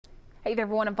Hey there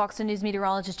everyone, I'm Fox 10 News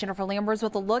meteorologist Jennifer Lambers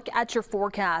with a look at your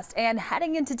forecast. And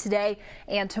heading into today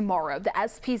and tomorrow, the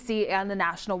SPC and the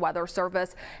National Weather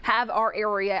Service have our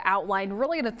area outlined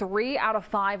really in a 3 out of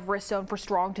 5 risk zone for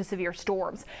strong to severe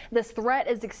storms. This threat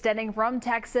is extending from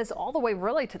Texas all the way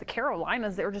really to the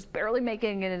Carolinas. They're just barely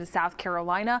making it into South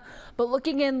Carolina. But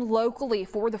looking in locally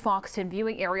for the Fox 10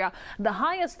 viewing area, the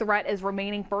highest threat is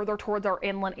remaining further towards our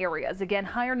inland areas. Again,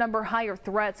 higher number, higher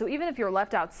threat. So even if you're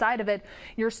left outside of it,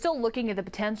 you're still looking at the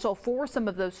potential for some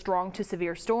of those strong to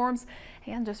severe storms.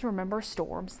 And just remember,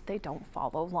 storms, they don't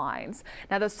follow lines.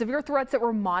 Now, the severe threats that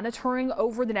we're monitoring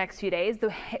over the next few days,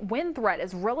 the wind threat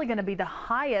is really going to be the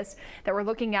highest that we're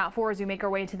looking out for as we make our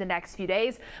way into the next few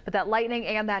days. But that lightning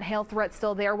and that hail threat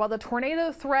still there. While the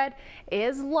tornado threat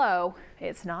is low,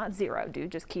 it's not zero. Do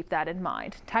just keep that in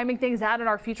mind. Timing things out in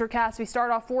our futurecast, we start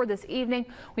off for this evening.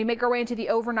 We make our way into the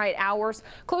overnight hours.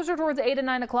 Closer towards 8 and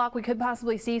 9 o'clock, we could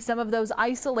possibly see some of those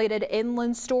isolated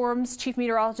inland storms. Chief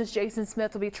Meteorologist Jason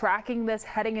Smith will be tracking this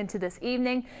heading into this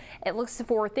evening. It looks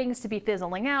for things to be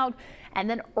fizzling out. And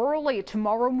then early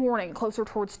tomorrow morning, closer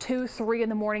towards 2, 3 in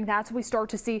the morning, that's when we start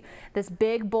to see this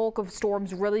big bulk of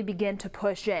storms really begin to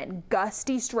push in.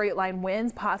 Gusty straight line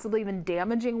winds, possibly even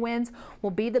damaging winds,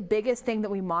 will be the biggest thing that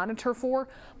we monitor for.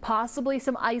 Possibly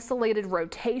some isolated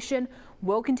rotation.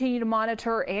 We'll continue to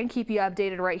monitor and keep you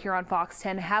updated right here on Fox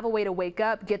 10. Have a way to wake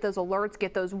up, get those alerts,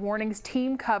 get those warnings,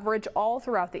 team coverage all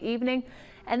throughout the evening.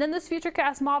 And then this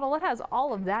Futurecast model, it has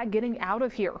all of that getting out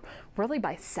of here. Really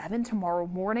by 7 tomorrow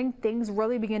morning, things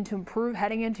really begin to improve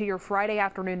heading into your Friday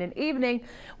afternoon and evening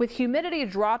with humidity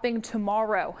dropping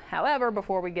tomorrow. However,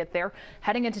 before we get there,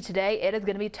 heading into today, it is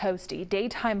going to be toasty.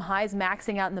 Daytime highs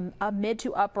maxing out in the mid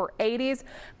to upper 80s.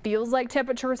 Feels like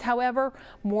temperatures, however,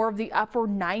 more of the upper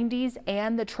 90s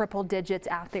and the triple digits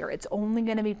out there. It's only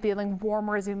going to be feeling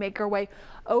warmer as we make our way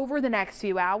over the next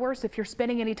few hours. If you're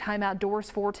spending any time outdoors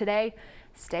for today,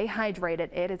 stay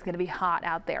hydrated. It is going to be hot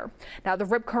out there. Now, the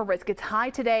rip current risk gets high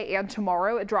today and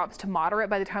tomorrow. It drops to moderate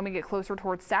by the time we get closer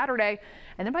towards Saturday.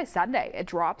 And then by Sunday, it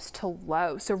drops to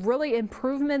low. So really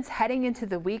improvements heading into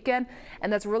the weekend.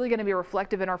 And that's really going to be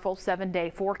reflective in our full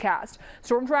 7-day forecast.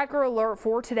 STORMtracker Alert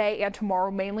for today and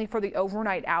tomorrow, mainly for the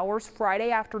overnight hours.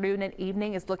 Friday afternoon and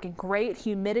evening is looking great.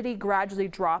 Humidity gradually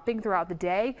dropping throughout the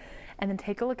day. And then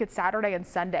take a look at Saturday and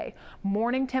Sunday.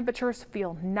 Morning temperatures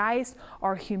feel nice.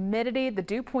 Our humidity, the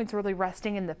dew points really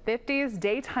resting in the 50s.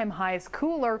 Daytime highs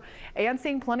cooler and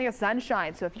seeing plenty of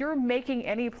sunshine. So if you're making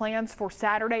any plans for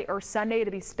Saturday or Sunday to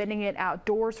be spending it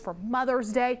outdoors for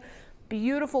Mother's Day,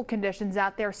 beautiful conditions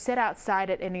out there. Sit outside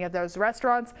at any of those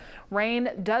restaurants. Rain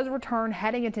does return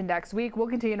heading into next week. We'll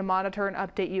continue to monitor and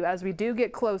update you as we do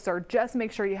get closer. Just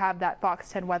make sure you have that Fox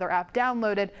 10 weather app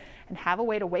downloaded and have a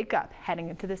way to wake up heading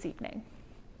into this evening.